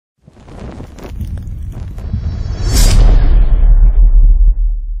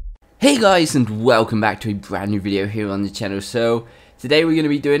Hey guys, and welcome back to a brand new video here on the channel. So today we're going to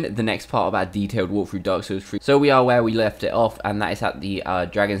be doing the next part of our detailed walkthrough Dark Souls 3. So we are where we left it off, and that is at the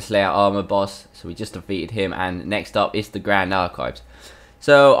Dragon Slayer armor boss. So we just defeated him, and next up is the Grand Archives.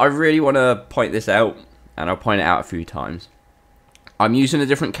 So I really want to point this out, and I'll point it out a few times. I'm using a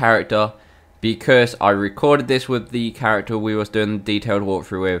different character because I recorded this with the character we was doing the detailed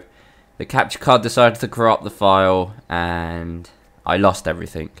walkthrough with. The capture card decided to corrupt the file, and I lost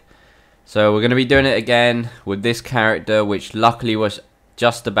everything. So we're going to be doing it again with this character, which luckily was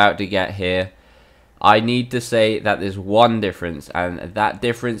just about to get here. I need to say that there's one difference, and that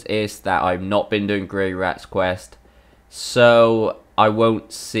difference is that I've not been doing Greirat's quest, so I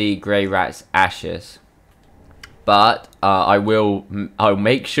won't see Greirat's ashes. But I'll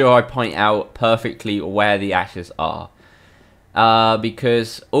make sure I point out perfectly where the ashes are.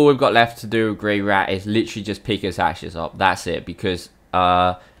 Because all we've got left to do with Greirat is literally just pick his ashes up. That's it, because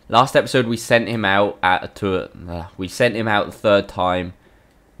last episode we sent him out the third time,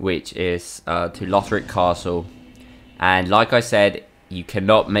 which is to Lothric Castle, and like I said, you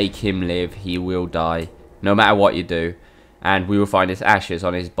cannot make him live. He will die no matter what you do, and we will find his ashes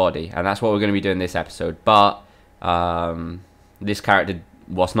on his body, and that's what we're going to be doing this episode. But this character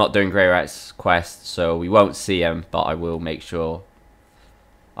was not doing Greirat's quest, so we won't see him, but I will make sure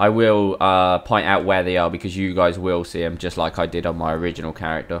I will point out where they are, because you guys will see them just like I did on my original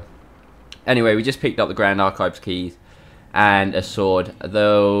character. Anyway, we just picked up the Grand Archives keys and a sword,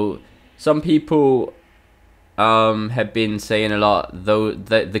 though some people have been saying a lot, though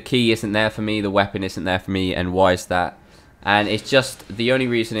the key isn't there for me, the weapon isn't there for me, and why is that? And it's just, the only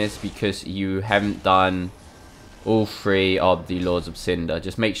reason is because you haven't done all three of the Lords of Cinder.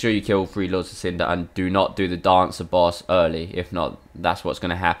 Just make sure you kill all three Lords of Cinder, and do not do the Dancer boss early. If not, that's what's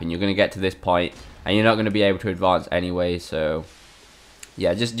going to happen. You're going to get to this point and you're not going to be able to advance anyway. So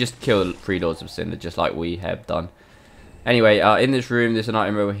yeah, just kill three Lords of Cinder just like we have done. Anyway, in this room there's an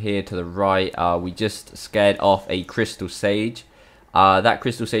item over here to the right. We just scared off a Crystal Sage. That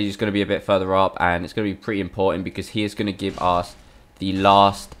Crystal Sage is going to be a bit further up, and it's going to be pretty important because he is going to give us the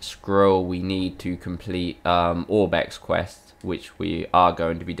last scroll we need to complete Orbeck's quest, which we are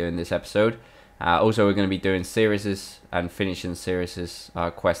going to be doing this episode. Also, we're going to be doing Sirius's and finishing Sirius's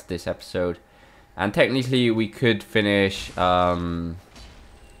quest this episode. And technically, we could finish Leonhard's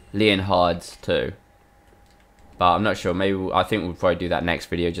too, but I'm not sure. Maybe I think we'll probably do that next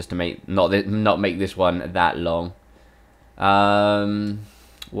video, just to make not make this one that long.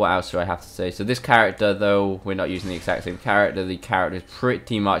 What else do I have to say? So this character, though we're not using the exact same character, the character's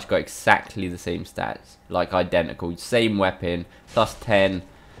pretty much got exactly the same stats, like identical, same weapon, plus 10,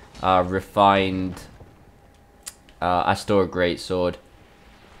 refined Astora Greatsword,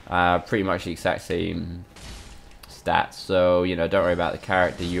 pretty much the exact same stats. So you know, don't worry about the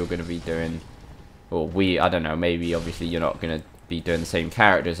character you're going to be doing, or I don't know, maybe obviously you're not going to be doing the same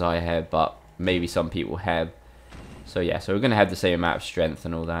characters I have, but maybe some people have. So yeah, so we're going to have the same amount of strength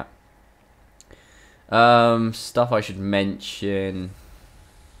and all that. Stuff I should mention,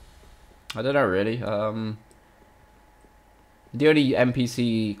 I don't know really. The only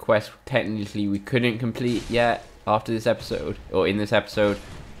NPC quest technically we couldn't complete yet after this episode, or in this episode,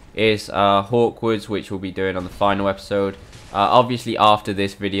 is Hawkwoods, which we'll be doing on the final episode. Obviously after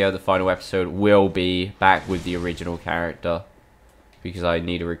this video, the final episode will be back with the original character, because I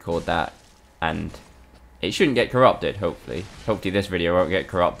need to record that, and it shouldn't get corrupted, hopefully. Hopefully this video won't get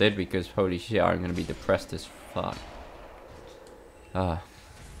corrupted, because holy shit, I'm going to be depressed as fuck.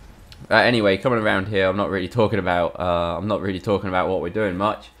 Anyway, coming around here, I'm not really talking about what we're doing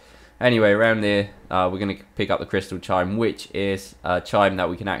much. Anyway, around there, we're going to pick up the Crystal Chime, which is a chime that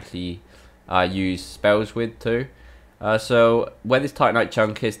we can actually use spells with too. So where this Titanite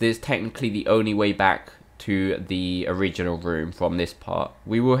chunk is, this is technically the only way back to the original room from this part.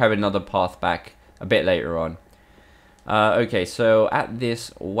 We will have another path back a bit later on. Okay, so at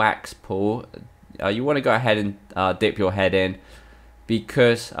this wax pool, you want to go ahead and dip your head in,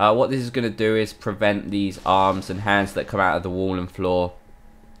 because what this is going to do is prevent these arms and hands that come out of the wall and floor.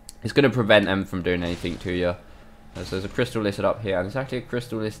 It's going to prevent them from doing anything to you. So there's a crystal listed up here, and there's actually a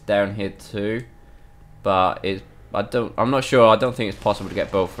crystal list down here too, but I'm not sure. I don't think it's possible to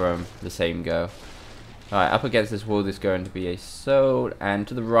get both from the same go. Alright, up against this wall there's going to be a soul, and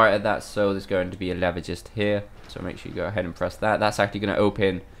to the right of that soul there's going to be a lever just here. So make sure you go ahead and press that. That's actually going to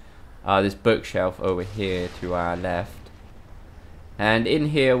open this bookshelf over here to our left. And in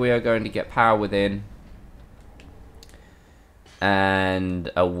here we are going to get Power Within and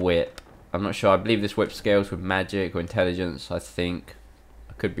a whip. I'm not sure. I believe this whip scales with magic or intelligence, I think.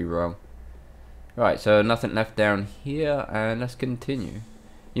 could be wrong. Right, so nothing left down here, and let's continue.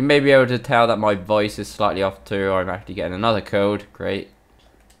 You may be able to tell that my voice is slightly off too. I'm actually getting another code. Great.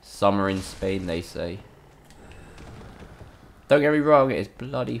 Summer in Spain, they say. Don't get me wrong, it is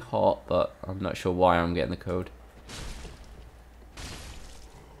bloody hot, but I'm not sure why I'm getting the code.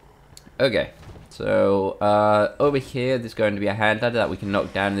 Okay, so over here there's going to be a hand ladder that we can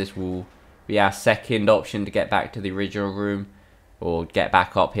knock down. This will be our second option to get back to the original room, or get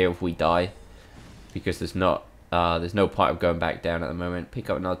back up here if we die, because there's no point of going back down at the moment. Pick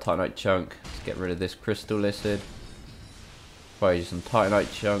up another Titanite chunk. Let's get rid of this crystal lizard. Probably some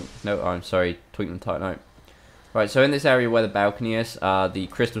Titanite chunk. No, I'm sorry, Twinkling Titanite. Right, so in this area where the balcony is, the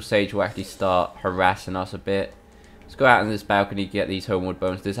crystal sage will actually start harassing us a bit. Let's go out on this balcony, get these homeward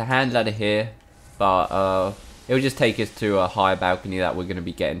bones. There's a hand ladder here, but it will just take us to a higher balcony that we're going to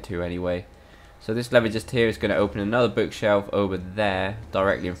be getting to anyway. So this lever just here is going to open another bookshelf over there,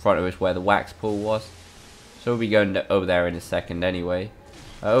 directly in front of us where the wax pool was. So we'll be going over there in a second anyway.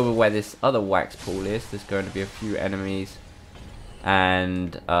 Over where this other wax pool is, there's going to be a few enemies.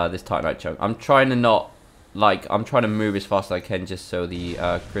 And this Titanite chunk. I'm trying to not... I'm trying to move as fast as I can just so the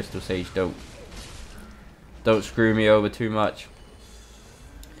crystal sage don't screw me over too much.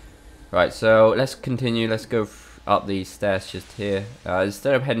 Right, so let's continue. Let's go up these stairs just here.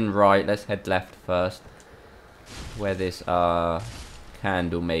 Instead of heading right, let's head left first, where this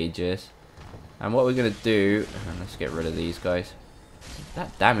candle mage is. And what we're gonna do, let's get rid of these guys.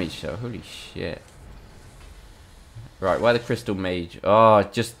 That damage though, holy shit. Right, where the crystal mage? Oh,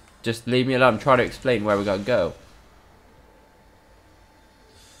 just leave me alone. I'm trying to explain where we gotta go.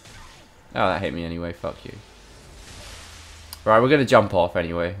 Oh, that hit me anyway. Fuck you. Right, we're gonna jump off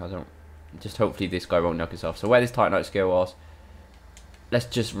anyway. Just hopefully this guy won't knock us off. So where this Titanite skill was, let's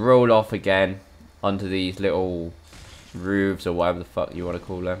just roll off again onto these little roofs or whatever the fuck you want to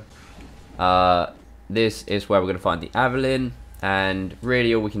call them. This is where we're gonna find the Avalyn, and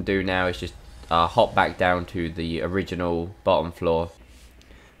really all we can do now is just hop back down to the original bottom floor.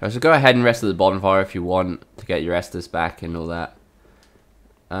 So go ahead and rest at the bonfire if you want to get your Estus back and all that.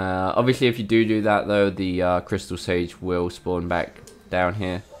 Obviously if you do that though, the crystal sage will spawn back down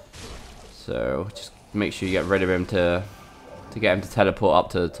here. So just make sure you get rid of him to get him to teleport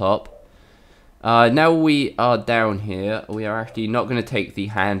up to the top. Now we are down here, we are actually not going to take the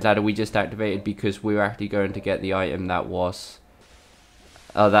hand ladder we just activated, because we're actually going to get the item that was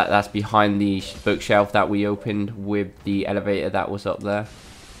that's behind the bookshelf that we opened with the elevator that was up there.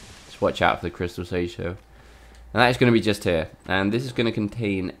 Just watch out for the crystal sage though. And that is going to be just here, and this is going to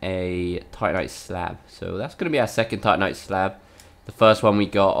contain a Titanite slab. So that's going to be our second Titanite slab. The first one we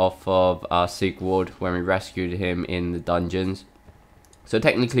got off of Sigward when we rescued him in the dungeons. So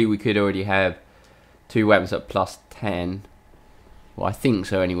technically we could already have 2 weapons at plus 10. Well, I think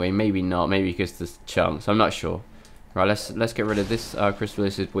so anyway. Maybe not. Maybe because there's chunks. I'm not sure. Right, let's get rid of this crystal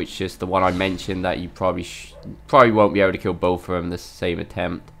lizard, which is the one I mentioned that you probably won't be able to kill both of them the same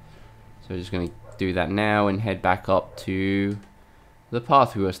attempt. So we're just going to do that now and head back up to the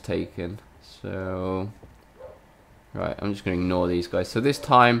path we was taken. So right, I'm just going to ignore these guys. So this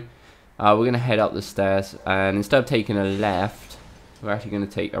time we're going to head up the stairs, and instead of taking a left, we're actually going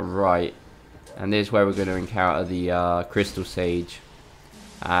to take a right, and this is where we're going to encounter the crystal sage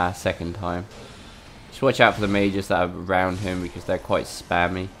second time. Just watch out for the mages that are around him, because they're quite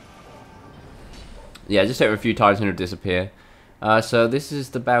spammy. Yeah, just hit him a few times and he'll disappear. So this is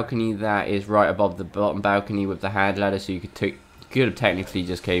the balcony that is right above the bottom balcony with the hand ladder, so you could have technically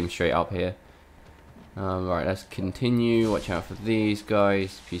just came straight up here. Right, let's continue. Watch out for these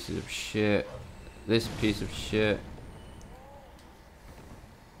guys, pieces of shit. This piece of shit.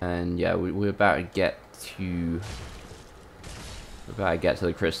 And yeah, we're about to get to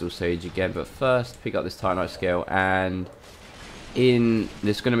the crystal sage again. But first, pick up this Titanite scale, and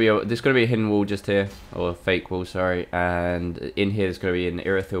there's gonna be a hidden wall just here, or a fake wall, sorry. And in here there's gonna be an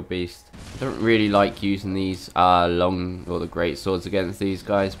Irithyll beast. I don't really like using these the great swords against these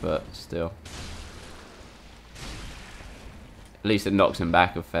guys, but still, at least it knocks him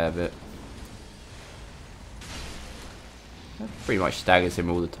back a fair bit. That pretty much staggers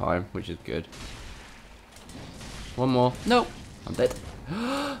him all the time, which is good. One more. Nope, I'm dead.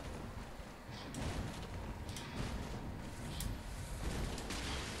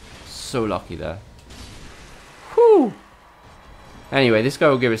 So lucky there. Whew. Anyway, this guy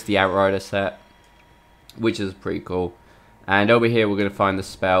will give us the Outrider set, which is pretty cool. And over here we're going to find the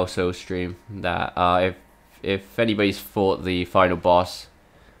spell Soul Stream that if anybody's fought the final boss,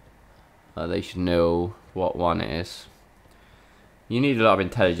 they should know what one it is. You need a lot of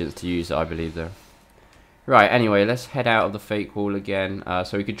intelligence to use it, I believe, though. Right, anyway, let's head out of the fake wall again.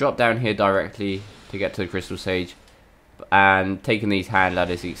 So we could drop down here directly to get to the crystal sage. and taking these hand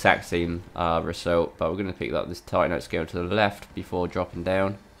ladders, the exact same result, but we're going to pick up this Titanite scale to the left before dropping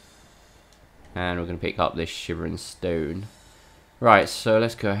down. And we're going to pick up this Shivering Stone. Right, so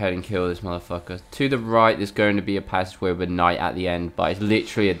let's go ahead and kill this motherfucker. To the right, there's going to be a passageway with a knight at the end, but it's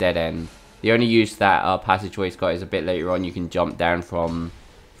literally a dead end. The only use that passageway's got is a bit later on. You can jump down from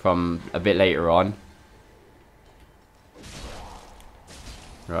a bit later on.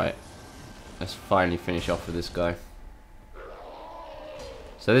 Right, let's finally finish off with this guy.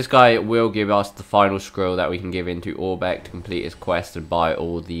 So this guy will give us the final scroll that we can give into Orbeck to complete his quest and buy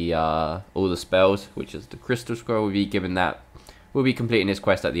all the spells, which is the Crystal Scroll. We'll be given that. We'll be completing his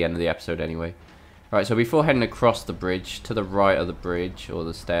quest at the end of the episode anyway. Right, so before heading across the bridge, to the right of the bridge, or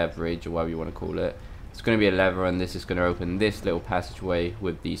the stair bridge, or whatever you want to call it, it's going to be a lever, and this is going to open this little passageway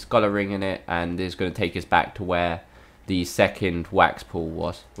with the Scholar Ring in it, and this is going to take us back to where the second wax pool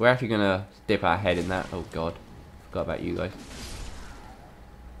was. We're actually going to dip our head in that. Oh god, forgot about you guys.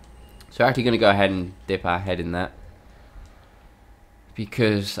 So we're actually going to go ahead and dip our head in that,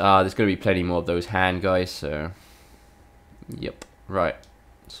 because there's going to be plenty more of those hand guys, so yep. Right,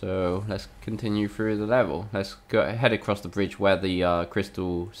 so let's continue through the level. Let's go head across the bridge where the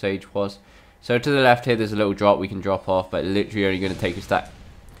Crystal Sage was. So to the left here, there's a little drop we can drop off, but literally only going to take us that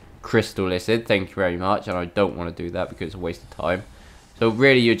Crystal Lizard. Thank you very much, and I don't want to do that because it's a waste of time. So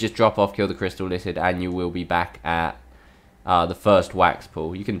really, you just drop off, kill the Crystal Lizard, and you will be back at the first wax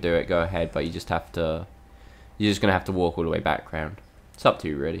pool. You can do it, go ahead, but you just have to. You're just gonna have to walk all the way back round. It's up to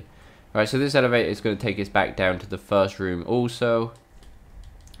you, really. Alright, so this elevator is going to take us back down to the first room also.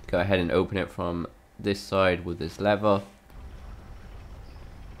 Go ahead and open it from this side with this lever.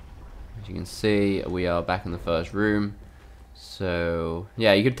 As you can see, we are back in the first room. So,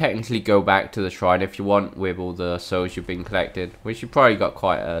 yeah, you could technically go back to the shrine if you want with all the souls you've been collected, which you probably got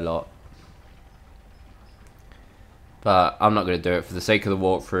quite a lot. But I'm not going to do it for the sake of the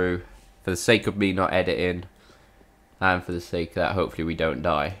walkthrough, for the sake of me not editing, and for the sake that hopefully we don't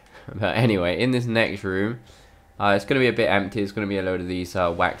die. But anyway, in this next room, it's going to be a bit empty. It's going to be a load of these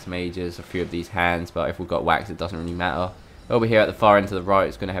wax mages, a few of these hands, but if we've got wax, it doesn't really matter. Over here at the far end to the right,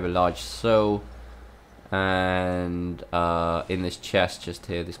 it's going to have a large soul. And in this chest just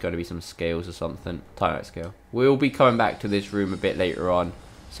here, there's going to be some scales or something. Titanite scale. We'll be coming back to this room a bit later on.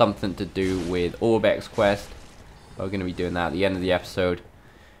 Something to do with Orbeck's quest. We're going to be doing that at the end of the episode.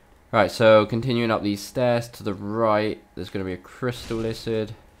 Right, so continuing up these stairs to the right, there's going to be a Crystal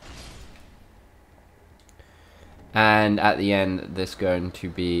Lizard. And at the end, there's going to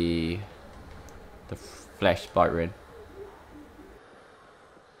be the Flesh Bite Ring.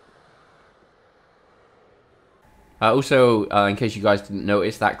 Also, in case you guys didn't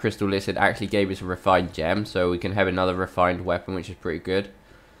notice, that Crystal Lizard actually gave us a refined gem, so we can have another refined weapon, which is pretty good.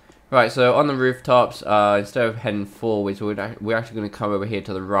 Right, so on the rooftops, instead of heading forwards, we're actually going to come over here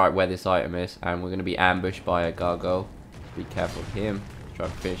to the right where this item is, and we're going to be ambushed by a gargoyle. Be careful of him. Try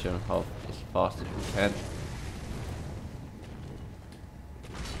to finish him off as fast as we can.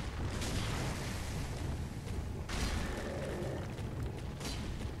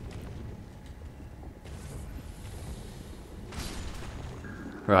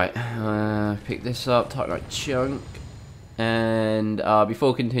 Right, pick this up, Titanite chunk. And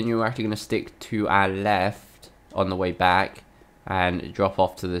before continuing, we're actually going to stick to our left on the way back and drop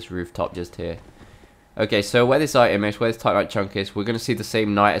off to this rooftop just here. Okay, so where this item is, where this Titanite chunk is, we're going to see the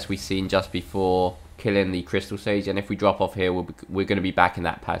same knight as we seen just before killing the Crystal Sage. And if we drop off here, we're going to be back in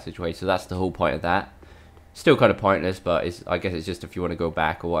that passageway. So that's the whole point of that. Still kind of pointless, but I guess it's just if you want to go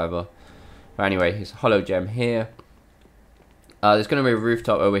back or whatever. But anyway, here's a hollow gem here. There's going to be a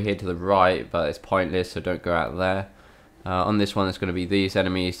rooftop over here to the right, but it's pointless, so don't go out there. On this one, it's going to be these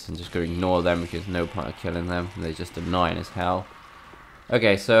enemies, and just going to ignore them because no point of killing them. They're just annoying as hell.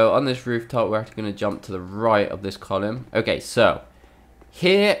 Okay, so on this rooftop, we're actually going to jump to the right of this column. Okay, so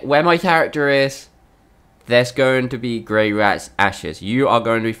here, where my character is, there's going to be Greirat's ashes. You are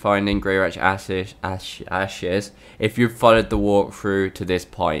going to be finding Greirat's ashes if you've followed the walkthrough to this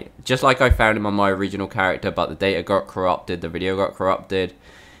point. Just like I found him on my original character, but the data got corrupted, the video got corrupted,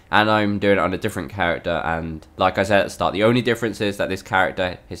 and I'm doing it on a different character. And like I said at the start, the only difference is that this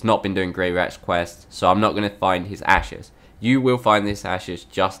character has not been doing Greirat's quest, so I'm not going to find his ashes. You will find these ashes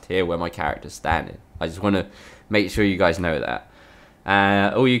just here where my character's standing. I just want to make sure you guys know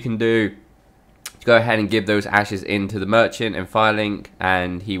that. All you can do, go ahead and give those ashes into the merchant and Firelink,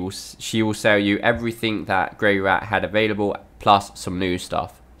 and she will sell you everything that Greirat had available plus some new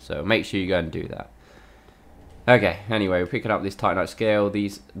stuff. So make sure you go and do that. Okay, anyway, we're picking up this Titanite scale.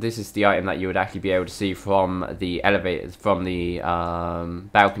 This is the item that you would actually be able to see from the elevators, from the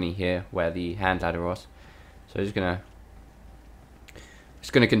balcony here where the hand ladder was. So just gonna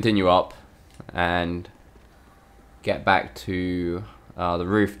Just going to continue up and get back to the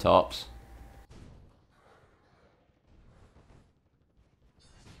rooftops.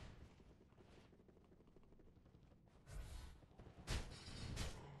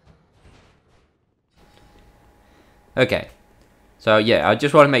 Okay, so yeah, I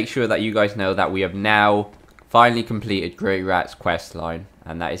just want to make sure that you guys know that we have now finally completed Greirat's quest line,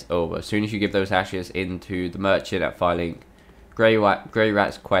 and that is over. As soon as you give those ashes into the merchant at Firelink,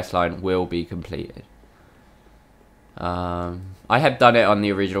 Greirat's quest line will be completed. I have done it on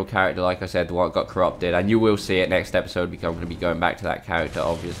the original character, like I said, the one that got corrupted, and you will see it next episode because I'm going to be going back to that character,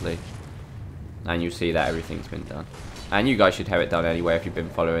 obviously. And you'll see that everything's been done. And you guys should have it done anyway if you've been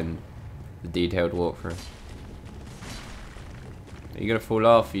following the detailed walkthrough. Are you going to fall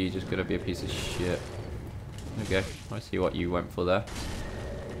off, or are you just going to be a piece of shit? Okay, I see what you went for there.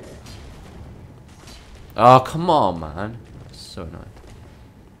 Oh, come on, man. That's so annoying.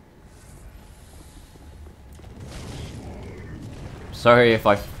 Sorry if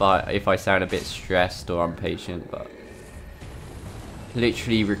I sound a bit stressed or impatient, but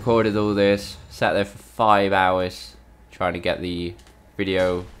literally recorded all this, sat there for 5 hours trying to get the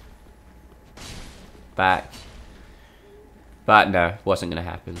video back, but no, it wasn't going to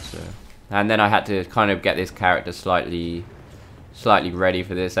happen. So, and then I had to kind of get this character slightly ready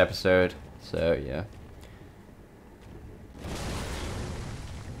for this episode. So yeah.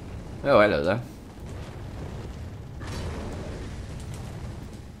 Oh, hello there.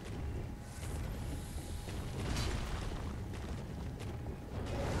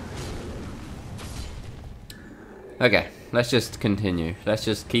 Okay, let's just continue. Let's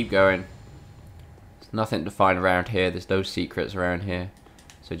just keep going. There's nothing to find around here. There's no secrets around here.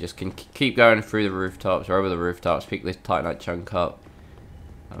 So just can keep going through the rooftops or over the rooftops. Pick this Titanite chunk up.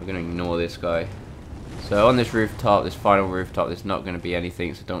 I'm going to ignore this guy. So on this rooftop, this final rooftop, there's not going to be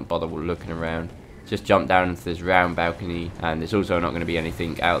anything. So don't bother looking around. Just jump down into this round balcony. And there's also not going to be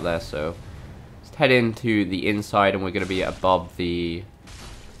anything out there. So let's head into the inside, and we're going to be above the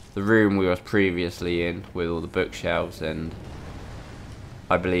room we was previously in with all the bookshelves and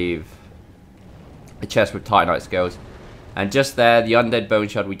I believe a chest with Titanite scales. And just there, the Undead Bone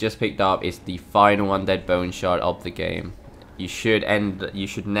Shard we just picked up is the final Undead Bone Shard of the game. You should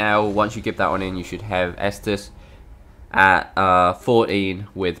now, once you give that one in, you should have Estus at 14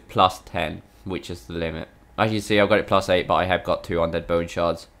 with plus 10, which is the limit. As you see, I've got it plus 8, but I have got 2 Undead Bone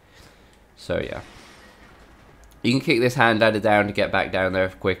Shards. So yeah. You can kick this hand ladder down to get back down there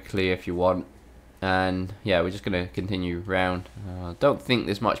quickly if you want. And yeah, we're just going to continue round. Don't think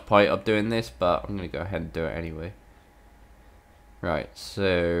there's much point of doing this, but I'm going to go ahead and do it anyway. Right,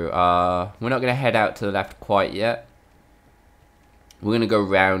 so we're not going to head out to the left quite yet. We're going to go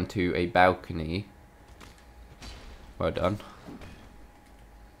round to a balcony. Well done.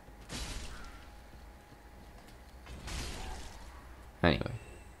 Anyway.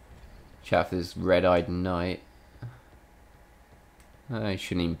 Chat for this red-eyed knight. I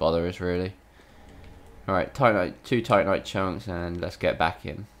shouldn't even bother us, really. Alright, 2 Titanite chunks, and let's get back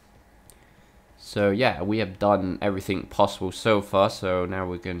in. So yeah, we have done everything possible so far, so now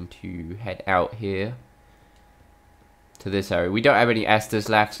we're going to head out here to this area. We don't have any Estus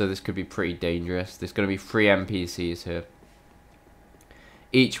left, so this could be pretty dangerous. There's going to be 3 NPCs here.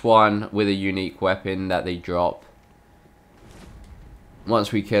 Each one with a unique weapon that they drop.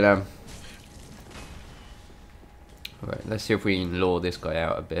 Once we kill them. Alright, let's see if we can lure this guy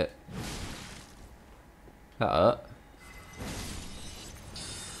out a bit. That up.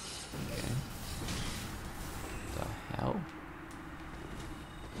 Okay. What the hell?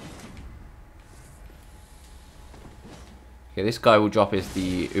 Okay, this guy will drop is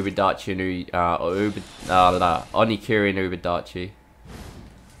the Ubadachi Onikirin Ubadachi.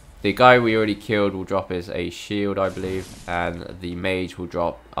 The guy we already killed will drop is a shield, I believe, and the mage will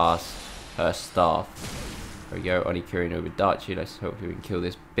drop us her staff. There we go, Onikirin Ubadachi. Let's hope we can kill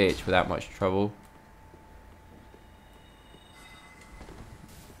this bitch without much trouble.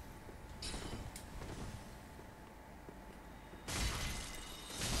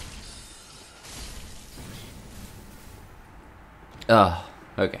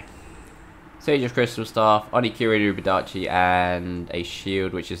 Okay. Sage's Crystal Staff, Onikirin Ubadachi, and a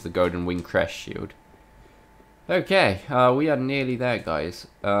shield, which is the Golden Wing Crest shield. Okay, we are nearly there, guys.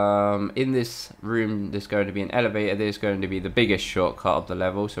 In this room, there's going to be an elevator. There's going to be the biggest shortcut of the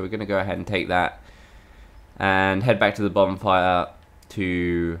level, so we're going to go ahead and take that and head back to the bonfire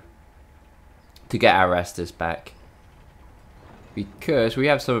to get our Estus back, because we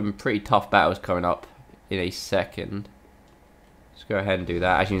have some pretty tough battles coming up in a second. Let's go ahead and do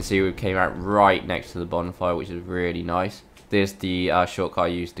that. As you can see, we came out right next to the bonfire, which is really nice. There's the shortcut I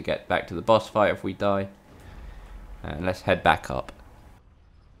used to get back to the boss fight if we die. And let's head back up.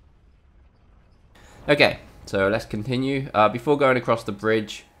 Okay, so let's continue. Before going across the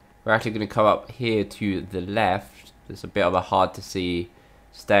bridge, we're actually going to come up here to the left. There's a bit of a hard to see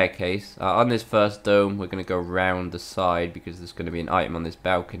staircase. On this first dome, we're going to go round the side because there's going to be an item on this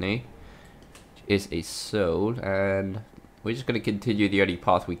balcony, which is a soul. And we're just going to continue the only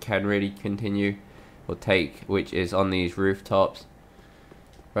path we can really continue or take, which is on these rooftops.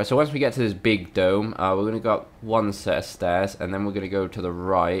 Right, so once we get to this big dome, we're going to go up one set of stairs, and then we're going to go to the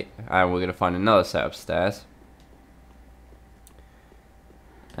right, and we're going to find another set of stairs.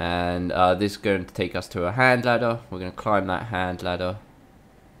 And this is going to take us to a hand ladder. We're going to climb that hand ladder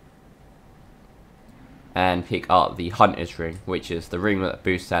and pick up the Hunter's Ring, which is the ring that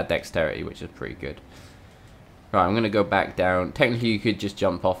boosts our dexterity, which is pretty good. Right, I'm going to go back down. Technically, you could just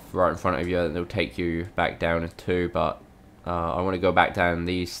jump off right in front of you, and it'll take you back down too, but I want to go back down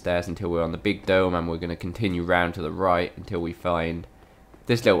these stairs until we're on the big dome, and we're going to continue round to the right until we find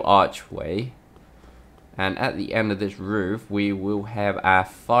this little archway. And at the end of this roof, we will have our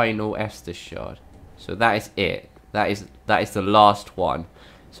final Estus shard. So that is it. That is the last one.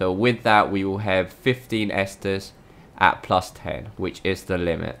 So with that, we will have 15 Estus at +10, which is the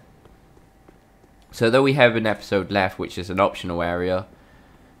limit. So though we have an episode left, which is an optional area,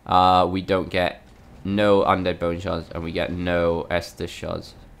 we don't get no undead bone shards, and we get no Estus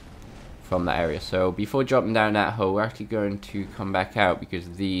shards from that area. So before dropping down that hole, we're actually going to come back out because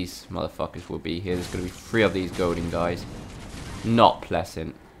these motherfuckers will be here. There's going to be 3 of these golden guys. Not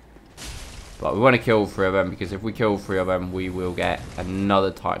pleasant. But we want to kill 3 of them, because if we kill 3 of them, we will get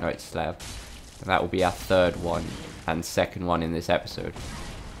another Titanite slab. And that will be our 3rd one and 2nd one in this episode.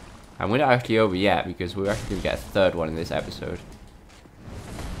 And we're not actually over yet, because we're actually going to get a 3rd one in this episode.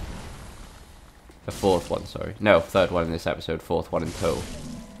 A 4th one, sorry. No, 3rd one in this episode, 4th one in total.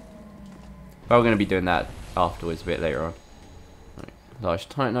 But we're going to be doing that afterwards, a bit later on. Right. Large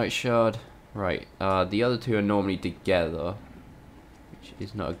Titanite shard. Right, the other 2 are normally together, which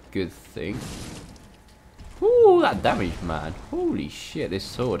is not a good thing. Ooh, that damage, man. Holy shit, this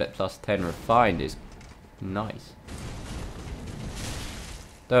sword at +10 refined is nice.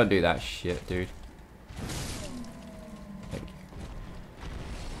 Don't do that shit, dude. Thank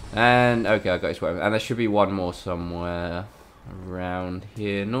you. And, okay, I got his weapon. And there should be one more somewhere around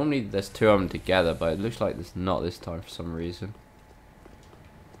here. Normally there's 2 of them together, but it looks like there's not this time for some reason.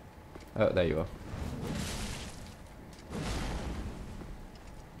 Oh, there you are.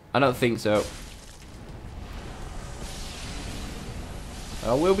 I don't think so.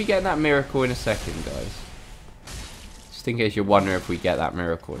 We'll be getting that miracle in a second, guys. Just in case you're wondering if we get that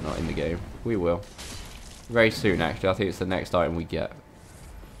miracle or not in the game. We will. Very soon, actually. I think it's the next item we get.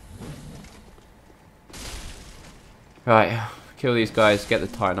 Right. Kill these guys. Get the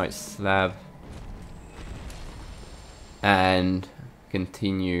Titanite slab. And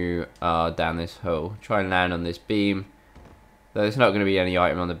continue down this hole. Try and land on this beam. There's not going to be any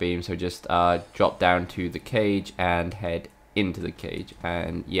item on the beam, so just drop down to the cage and head into the cage.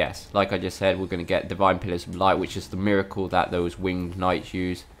 And yes, like I just said, we're going to get Divine Pillars of Light, which is the miracle that those winged knights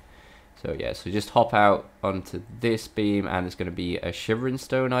use. So yeah, so just hop out onto this beam, and there's going to be a Shivering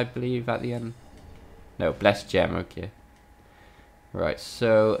Stone, I believe, at the end. No, Blessed Gem, okay. Right,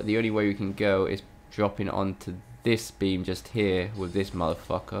 so the only way we can go is dropping onto this beam just here with this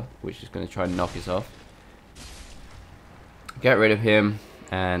motherfucker, which is going to try and knock us off. Get rid of him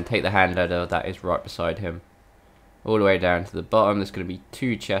and take the hand ladder that is right beside him all the way down to the bottom. There's going to be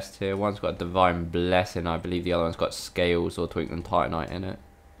 2 chests here. One's got a Divine Blessing, I believe the other one's got Scales or Twinkling Titanite in it.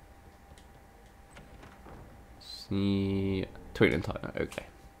 See, Twinkling Titanite, okay.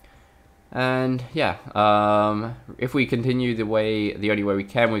 And yeah, if we continue the only way we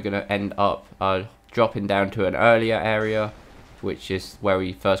can, we're going to end up dropping down to an earlier area, which is where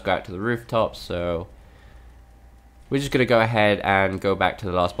we first go out to the rooftops. So we're just going to go ahead and go back to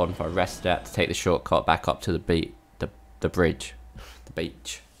the last bonfire, rest at to take the shortcut back up to the bridge.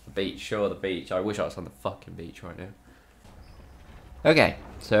 Sure, the beach. I wish I was on the fucking beach right now. Okay,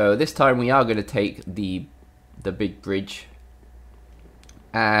 so this time we are going to take the big bridge.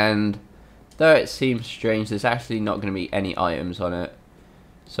 And though it seems strange, there's actually not going to be any items on it.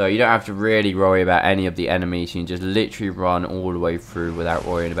 So you don't have to really worry about any of the enemies. You can just literally run all the way through without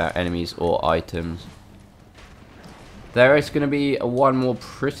worrying about enemies or items. There is going to be one more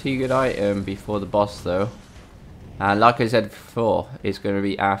pretty good item before the boss though. And like I said before, it's going to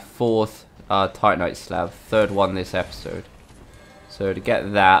be our 4th Titanite slab, 3rd one this episode. So to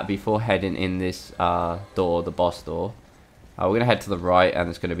get that before heading in this door, the boss door, we're going to head to the right, and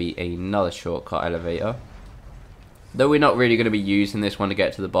there's going to be another shortcut elevator. Though we're not really going to be using this one to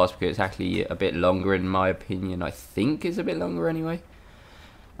get to the boss because it's actually a bit longer in my opinion. I think it's a bit longer anyway.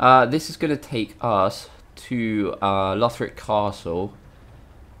 This is going to take us to Lothric Castle,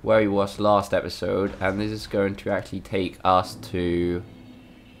 where we was last episode, and this is going to actually take us to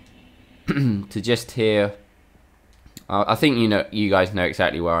to just here. I think you guys know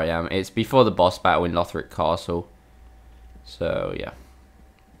exactly where I am. It's before the boss battle in Lothric Castle. So yeah,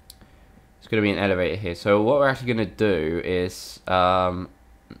 it's going to be an elevator here. So what we're actually going to do is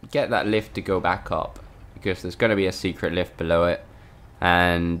get that lift to go back up, because there's going to be a secret lift below it,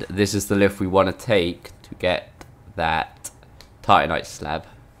 and this is the lift we want to take to get that Titanite slab,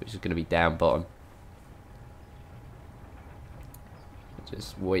 which is going to be down bottom.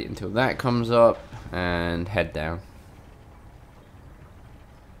 Just wait until that comes up and head down.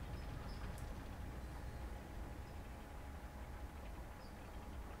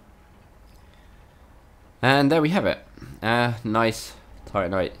 And there we have it. Nice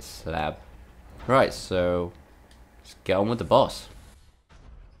Titanite slab. Right, so let's get on with the boss.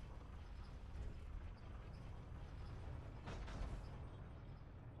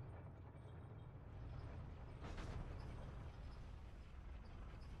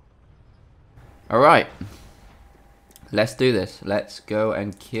 Alright, let's do this. Let's go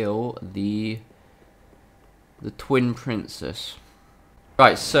and kill the Twin Princess.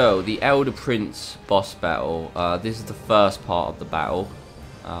 Right, so the Elder Prince boss battle. This is the first part of the battle.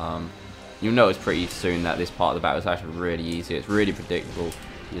 You'll notice pretty soon that this part of the battle is actually really easy. It's really predictable.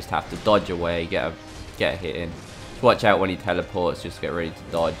 You just have to dodge away, get a hit in. Just watch out when he teleports. Just get ready to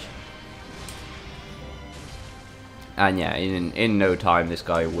dodge. And yeah, in no time, this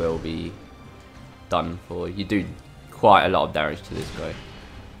guy will be done for. You do quite a lot of damage to this guy.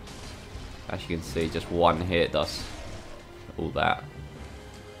 As you can see, just one hit does all that.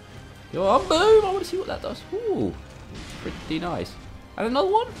 Oh, boom! I want to see what that does. Ooh, pretty nice. And another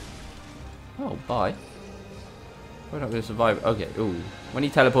one. Oh, bye. We're not going to survive. Okay. Ooh, when he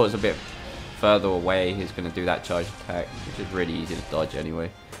teleports a bit further away, he's going to do that charge attack, which is really easy to dodge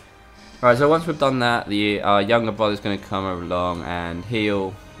anyway. Alright, so once we've done that, the younger brother is going to come along and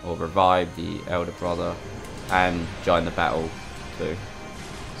heal or revive the elder brother and join the battle too.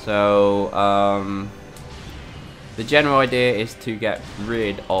 So the general idea is to get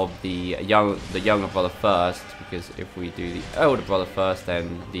rid of the younger brother first, because if we do the elder brother first,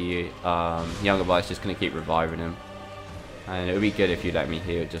 then the younger brother is just going to keep reviving him, and it would be good if you let me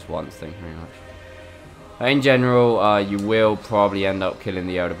heal just once. Thank you very much. In general, you will probably end up killing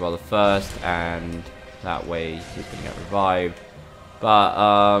the elder brother first, and that way he's going to get revived.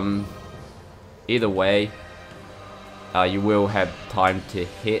 But either way, you will have time to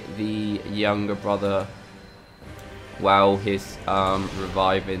hit the younger brother while he's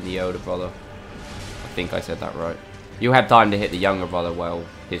reviving the older brother. I think I said that right. You'll have time to hit the younger brother while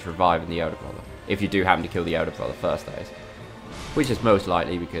he's reviving the elder brother, if you do happen to kill the elder brother first, that is. Which is most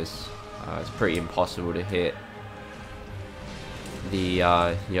likely, because it's pretty impossible to hit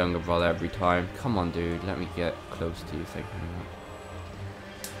the younger brother every time. Come on, dude, let me get close to you. Thank you very much.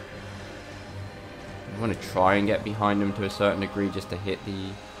 I want to try and get behind him to a certain degree just to hit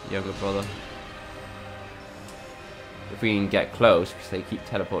the younger brother. If we can get close, because they keep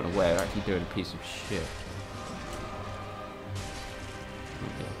teleporting away, they're actually doing a piece of shit.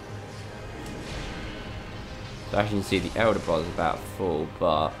 Okay. So as you can see, the elder brother's about full,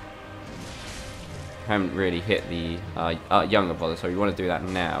 but haven't really hit the younger brother, so we want to do that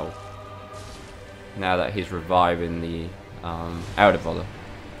now. Now that he's reviving the elder brother.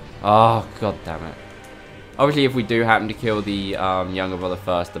 Oh, god damn it. Obviously, if we do happen to kill the younger brother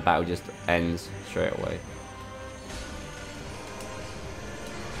first, the battle just ends straight away.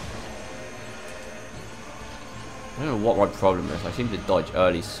 I don't know what my problem is. I seem to dodge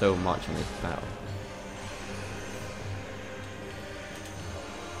early so much in this battle.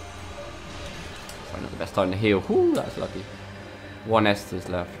 Probably not the best time to heal. Whoo, that's lucky. One Esthers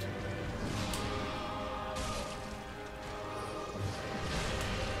left.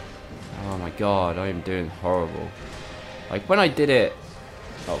 Oh my god, I am doing horrible. Like when I did it...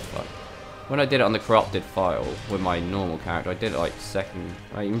 Oh fuck. When I did it on the corrupted file with my normal character, I did it like second,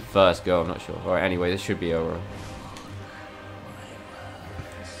 like even first go, I'm not sure. Alright, anyway, this should be over.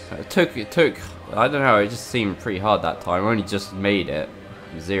 It took, I don't know, it just seemed pretty hard that time. I only just made it.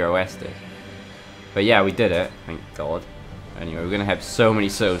 0 Esthers. But yeah, we did it, thank god. Anyway, we're going to have so many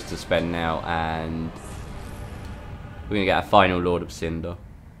souls to spend now, and we're going to get a final Lord of Cinder.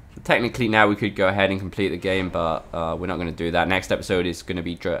 So technically now we could go ahead and complete the game, but we're not going to do that. Next episode is going to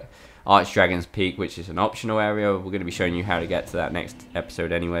be Archdragon's Peak, which is an optional area. We're going to be showing you how to get to that next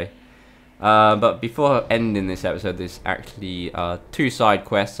episode anyway. But before ending this episode, there's actually 2 side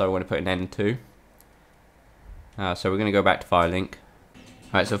quests I want to put an end to. So we're going to go back to Firelink.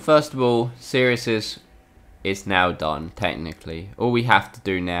 Alright, so first of all, Sirius is now done, technically. All we have to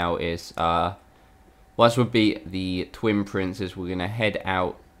do now is, once we beat the Twin Princes, we're going to head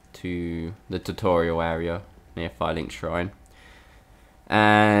out to the tutorial area near Firelink Shrine.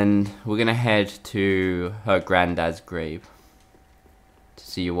 And we're going to head to her granddad's grave to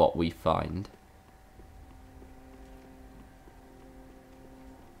see what we find.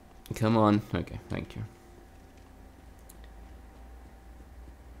 Come on. Okay, thank you.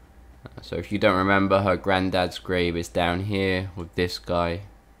 So if you don't remember, her granddad's grave is down here with this guy.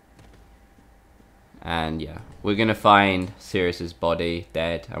 And yeah, we're going to find Sirius's body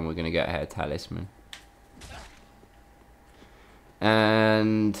dead, and we're going to get her talisman.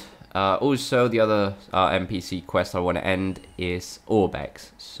 And also the other NPC quest I want to end is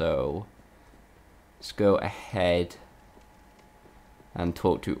Orbex. So let's go ahead and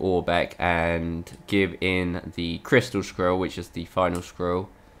talk to Orbex and give in the Crystal Scroll, which is the final scroll,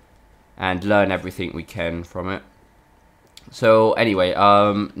 and learn everything we can from it. So anyway,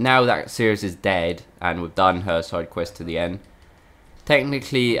 now that Sirius is dead and we've done her side quest to the end,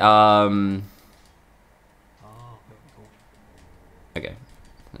 technically, okay,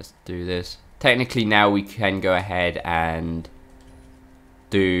 let's do this. Technically now we can go ahead and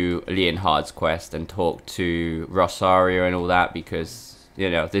do Leonhard's quest and talk to Rosario and all that, because, you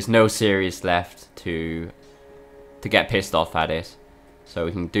know, there's no Sirius left to get pissed off at it. So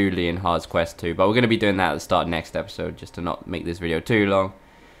we can do Leonhard's quest too, but we're going to be doing that at the start of next episode, just to not make this video too long.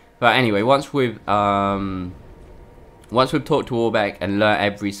 But anyway, once we've talked to Orbex and learnt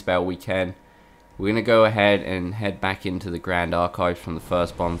every spell we can, we're going to go ahead and head back into the Grand Archives from the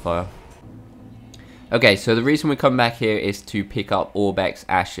first bonfire. Okay, so the reason we come back here is to pick up Orbex's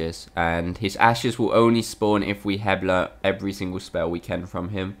ashes, and his ashes will only spawn if we have learnt every single spell we can from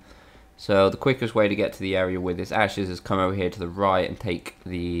him. So the quickest way to get to the area with his ashes is come over here to the right and take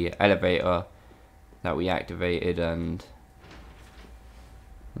the elevator that we activated, and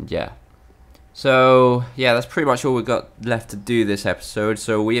yeah. So yeah, that's pretty much all we've got left to do this episode.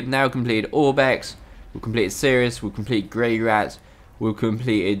 So we have now completed Orbex, we've completed Sirius, we've completed Greirat, we've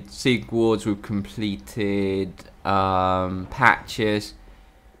completed Sigwards, we've completed Patches,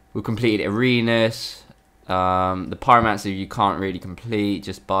 we've completed Arenas. The Pyromancer you can't really complete,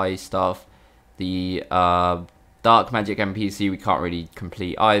 just buy stuff. The Dark Magic NPC we can't really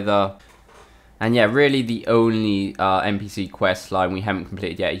complete either. And yeah, really the only NPC quest line we haven't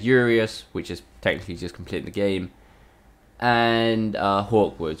completed yet is Urius, which is technically just completing the game. And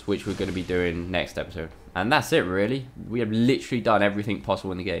Hawkwoods, which we're going to be doing next episode. And that's it really. We have literally done everything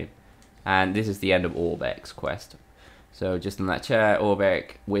possible in the game. And this is the end of Orbex's quest. So just on that chair,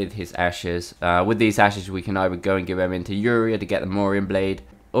 Orbex with his ashes. With these ashes we can either go and give them into Yuria to get the Morian Blade,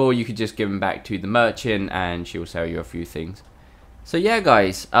 or you could just give them back to the merchant and she'll sell you a few things. So yeah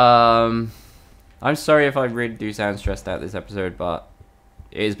guys, I'm sorry if I really do sound stressed out this episode, but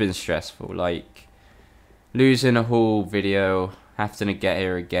it has been stressful. Like, losing a whole video, having to get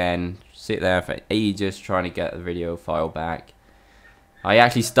here again, sit there for ages trying to get the video file back. I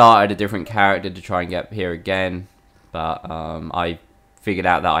actually started a different character to try and get here again, but I figured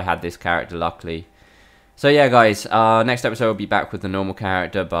out that I had this character luckily. So yeah guys, next episode will be back with the normal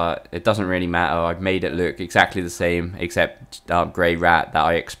character, but it doesn't really matter. I've made it look exactly the same, except Greirat, that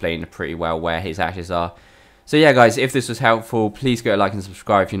I explained pretty well where his ashes are. So yeah guys, if this was helpful, please go like and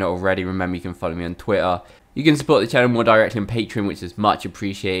subscribe if you're not already. Remember, you can follow me on Twitter. You can support the channel more directly on Patreon, which is much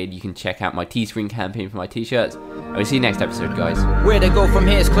appreciated. You can check out my Teespring campaign for my t-shirts. I will see you next episode, guys. Where to go from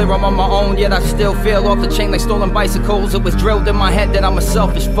here is clear, I'm on my own, yet I still feel off the chain like stolen bicycles. It was drilled in my head that I'm a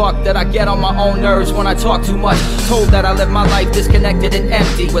selfish fuck, that I get on my own nerves when I talk too much. Told that I live my life disconnected and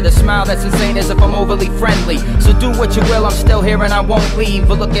empty, with a smile that's insane as if I'm overly friendly. So do what you will, I'm still here and I won't leave.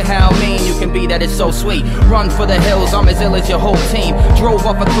 But look at how mean you can be, that is so sweet. Run for the hills, I'm as ill as your whole team. Drove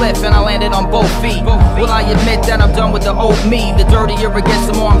off a cliff and I landed on both feet. Will I admit that I'm done with the old me? The dirtier it gets,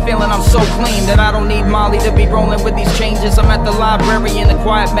 the more I'm feeling I'm so clean that I don't need Molly to be rolling with these changes. I'm at the library in a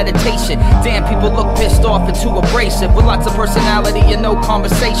quiet meditation. Damn, people look pissed off and too abrasive, with lots of personality and no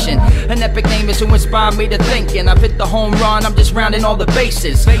conversation. An epic name is who inspired me to thinking. I've hit the home run, I'm just rounding all the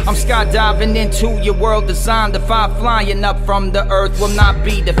bases. I'm skydiving into your world designed to fly, flying up from the earth will not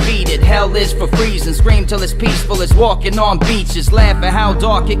be defeated. Hell is for freezing, scream till it's peaceful as walking on beaches. Laugh at how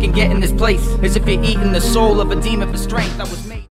dark it can get in this place, as if you're eating the soul of a demon for strength. I was